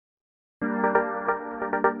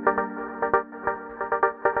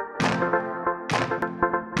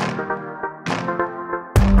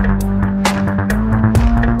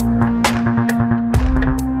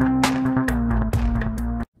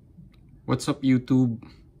What's up YouTube?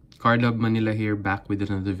 CardHub Manila here, back with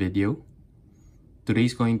another video.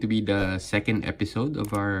 Today's going to be the second episode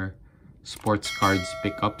of our sports cards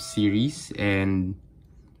pickup series, and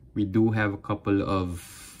we do have a couple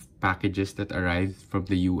of packages that arrived from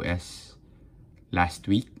the US last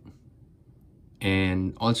week,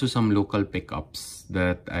 and also some local pickups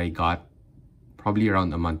that I got probably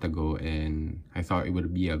around a month ago, and I thought it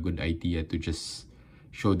would be a good idea to just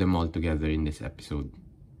show them all together in this episode.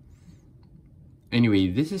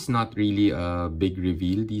 Anyway, this is not really a big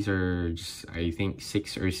reveal. These are just, I think,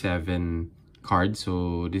 6 or 7 cards.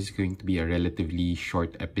 So this is going to be a relatively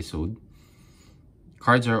short episode.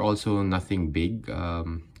 Cards are also nothing big.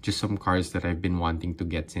 Just some cards that I've been wanting to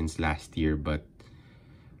get since last year. But,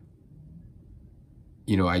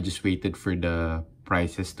 you know, I just waited for the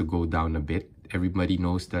prices to go down a bit. Everybody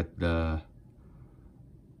knows that the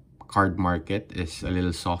card market is a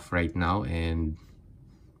little soft right now, and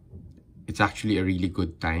it's actually a really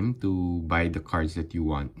good time to buy the cards that you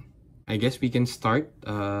want. I guess we can start.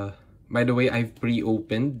 By the way, I've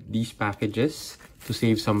pre-opened these packages to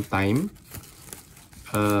save some time.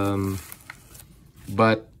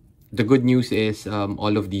 But the good news is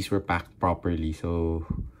all of these were packed properly. So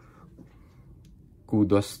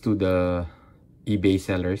kudos to the eBay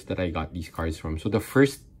sellers that I got these cards from. So the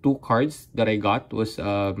first 2 cards that I got was,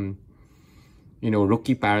 you know,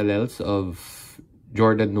 rookie parallels of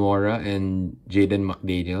Jordan Nwora and Jaden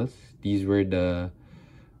McDaniels. These were the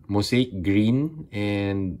Mosaic Green,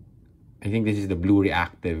 and I think this is the Blue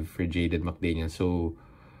Reactive for Jaden McDaniels. So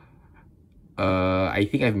I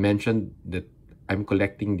think I've mentioned that I'm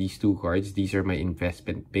collecting these 2 cards. These are my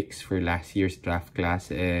investment picks for last year's draft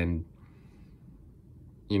class, and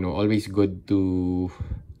you know, always good to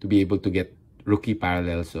be able to get rookie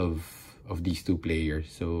parallels of these 2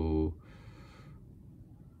 players. So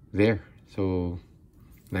there. So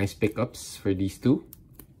nice pickups for these 2.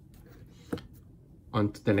 On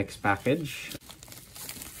to the next package.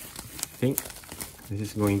 I think this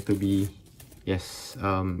is going to be, yes,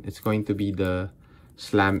 it's going to be the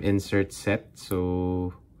Slam Insert set.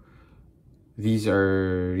 So these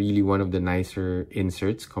are really one of the nicer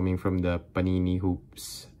inserts coming from the Panini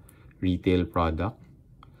Hoops retail product.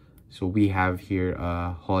 So we have here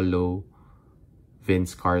a Holo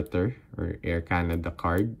Vince Carter or Air Canada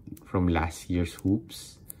card from last year's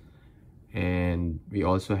Hoops. And we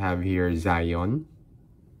also have here Zion.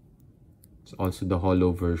 It's also the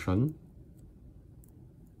Holo version.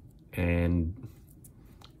 And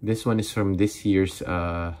this one is from this year's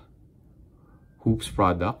Hoops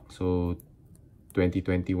product. So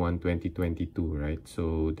 2021-2022, right?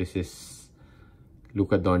 So this is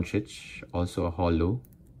Luka Doncic, also a Holo.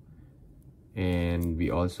 And we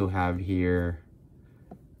also have here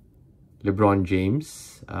LeBron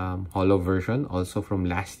James, Holo version, also from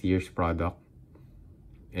last year's product.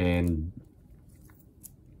 And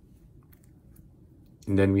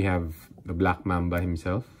then we have the Black Mamba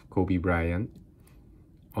himself, Kobe Bryant,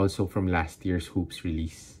 also from last year's Hoops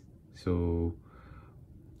release. So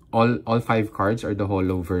all 5 cards are the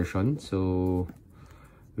Holo version. So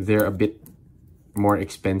they're a bit more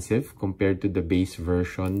expensive compared to the base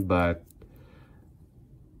version, but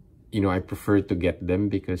you know, I prefer to get them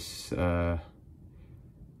because, you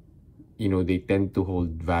know, they tend to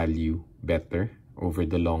hold value better over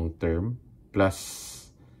the long term.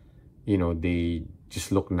 Plus, you know, they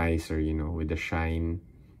just look nicer, you know, with the shine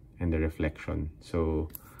and the reflection. So,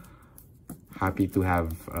 happy to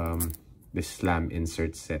have this Slam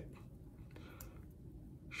Insert set.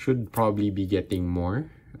 Should probably be getting more.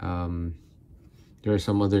 There are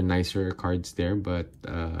some other nicer cards there, but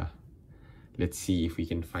let's see if we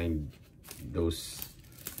can find those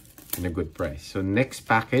in a good price. So next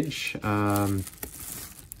package,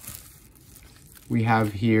 we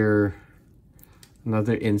have here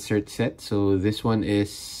another insert set. So this one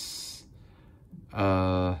is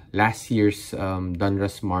last year's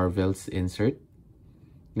Donruss Marvels insert.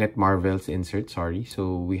 Net Marvels insert, sorry.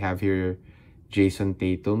 So we have here Jason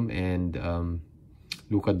Tatum and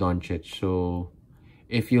Luka Doncic. So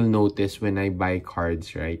if you'll notice, when I buy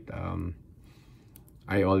cards, right,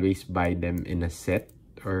 I always buy them in a set,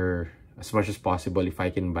 or as much as possible, if I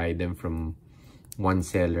can buy them from one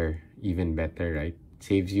seller, even better, right?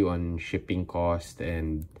 Saves you on shipping cost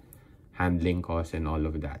and handling cost and all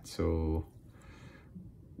of that. So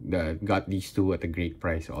got these 2 at a great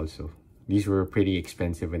price also. These were pretty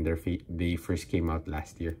expensive when they first came out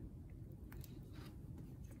last year.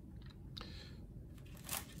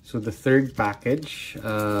 So the third package,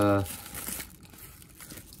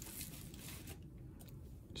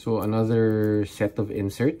 so another set of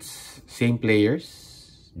inserts, same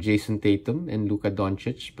players, Jason Tatum and Luka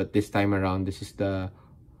Doncic, but this time around, this is the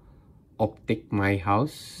Optic My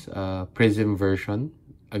House Prism version.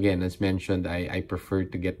 Again, as mentioned, I prefer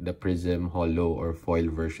to get the Prism, Holo, or foil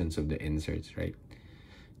versions of the inserts, right?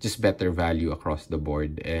 Just better value across the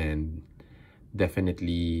board and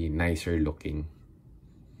definitely nicer looking.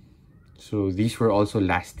 So these were also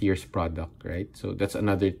last year's product, right? So that's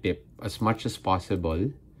another tip. As much as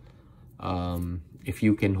possible, if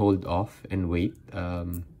you can hold off and wait,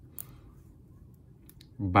 don't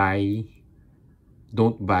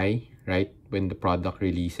buy right when the product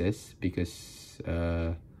releases, because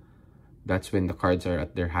that's when the cards are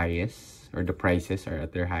at their highest, or the prices are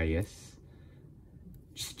at their highest.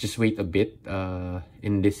 Just wait a bit.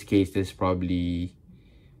 In this case, this is probably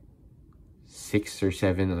 6 or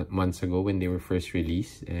 7 months ago when they were first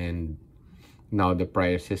released, and now the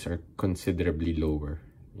prices are considerably lower,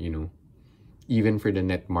 you know, even for the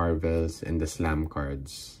Net Marvels and the Slam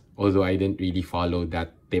cards. Although I didn't really follow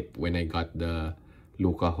that tip when I got the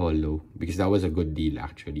Luka Holo, because that was a good deal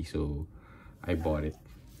actually, so I bought it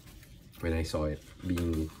when I saw it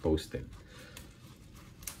being posted.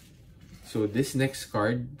 So this next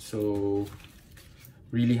card, so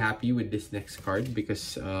really happy with this next card,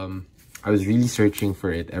 because I was really searching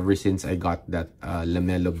for it ever since I got that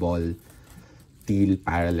LaMelo Ball teal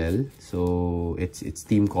parallel. So it's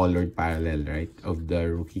team colored parallel, right, of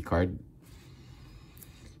the rookie card.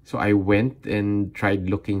 So I went and tried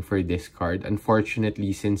looking for this card.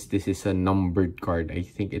 Unfortunately, since this is a numbered card, I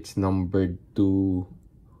think it's numbered to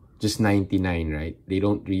just 99, right? They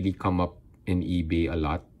don't really come up in eBay a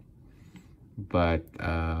lot. But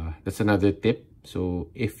that's another tip. So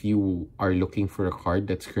if you are looking for a card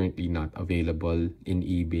that's currently not available in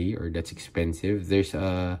eBay, or that's expensive, there's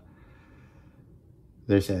a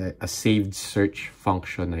saved search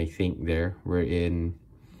function, I think, there, wherein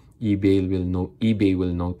eBay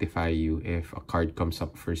will notify you if a card comes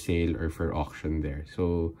up for sale or for auction there.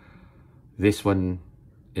 So this one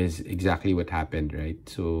is exactly what happened, right?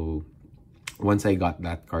 So once I got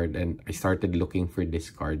that card and I started looking for this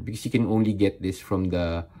card, because you can only get this from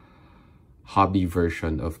the hobby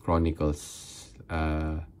version of Chronicles,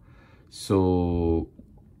 so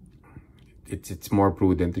it's more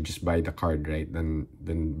prudent to just buy the card, right, than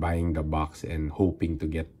buying the box and hoping to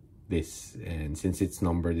get this. And since it's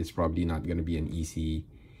numbered, it's probably not going to be an easy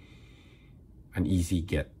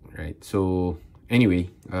get, right? So anyway,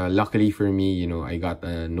 luckily for me, you know, I got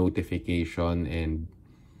a notification and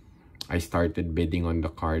I started bidding on the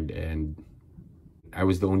card, and I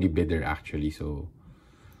was the only bidder actually, so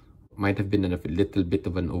might have been a little bit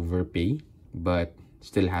of an overpay, but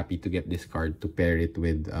still happy to get this card to pair it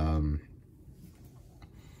with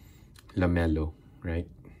LaMelo, right?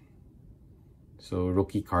 So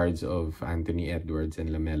rookie cards of Anthony Edwards and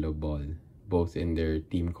LaMelo Ball, both in their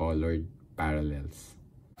team colored parallels.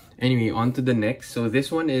 Anyway, on to the next. So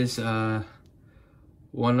this one is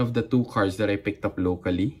one of the 2 cards that I picked up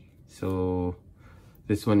locally. So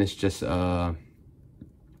this one is just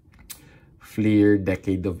Fleer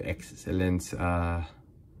Decade of Excellence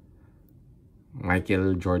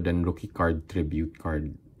Michael Jordan rookie card tribute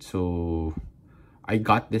card. So I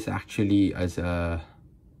got this actually as a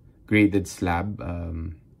graded slab,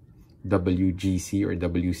 WGC or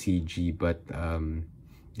WCG, but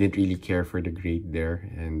didn't really care for the grade there,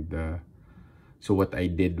 and so what I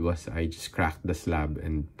did was I just cracked the slab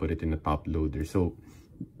and put it in a top loader. So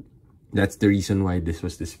that's the reason why this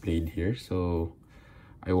was displayed here. So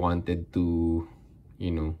I wanted to,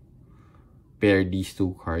 you know, pair these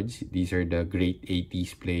 2 cards. These are the great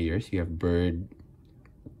 80s players. You have Bird,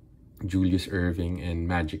 Julius Erving, and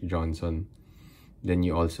Magic Johnson. Then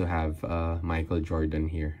you also have Michael Jordan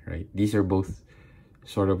here, right? These are both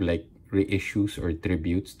sort of like reissues or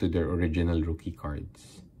tributes to their original rookie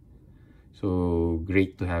cards. So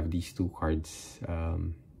great to have these 2 cards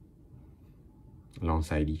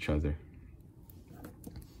alongside each other.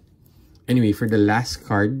 Anyway, for the last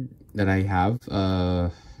card that I have,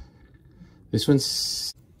 this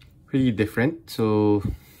one's pretty different. So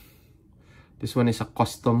this one is a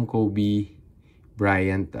custom Kobe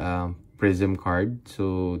Bryant Prism card.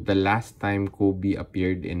 So the last time Kobe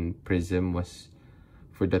appeared in Prism was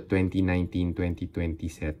for the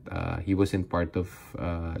 2019-2020 set. He wasn't part of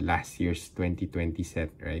last year's 2020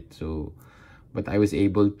 set, right? So, but I was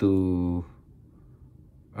able to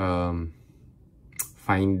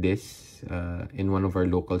find this in one of our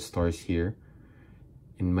local stores here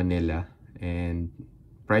in Manila, and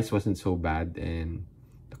price wasn't so bad and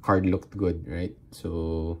the card looked good, right?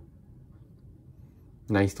 So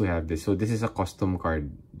nice to have this. So this is a custom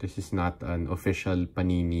card. This is not an official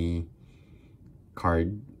Panini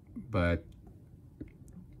card, but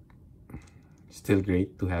Still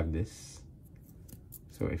great to have this.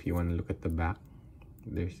 So if you want to look at the back,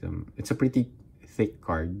 there's it's a pretty thick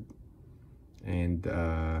card, and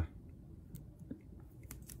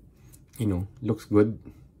you know, looks good.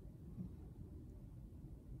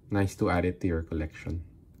 Nice to add it to your collection,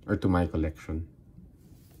 or to my collection.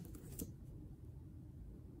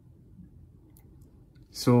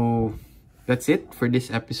 So that's it for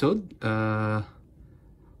this episode.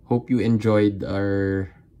 Hope you enjoyed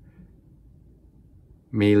our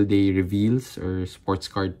mail day reveals or sports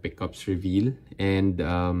card pickups reveal. And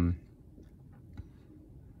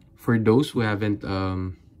for those who haven't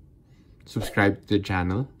subscribed to the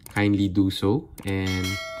channel, kindly do so. And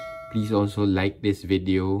please also like this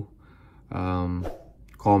video,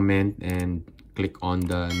 comment, and click on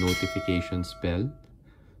the notifications bell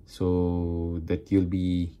so that you'll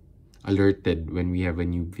be alerted when we have a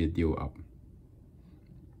new video up.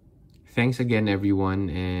 Thanks again, everyone,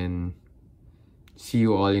 and see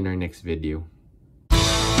you all in our next video.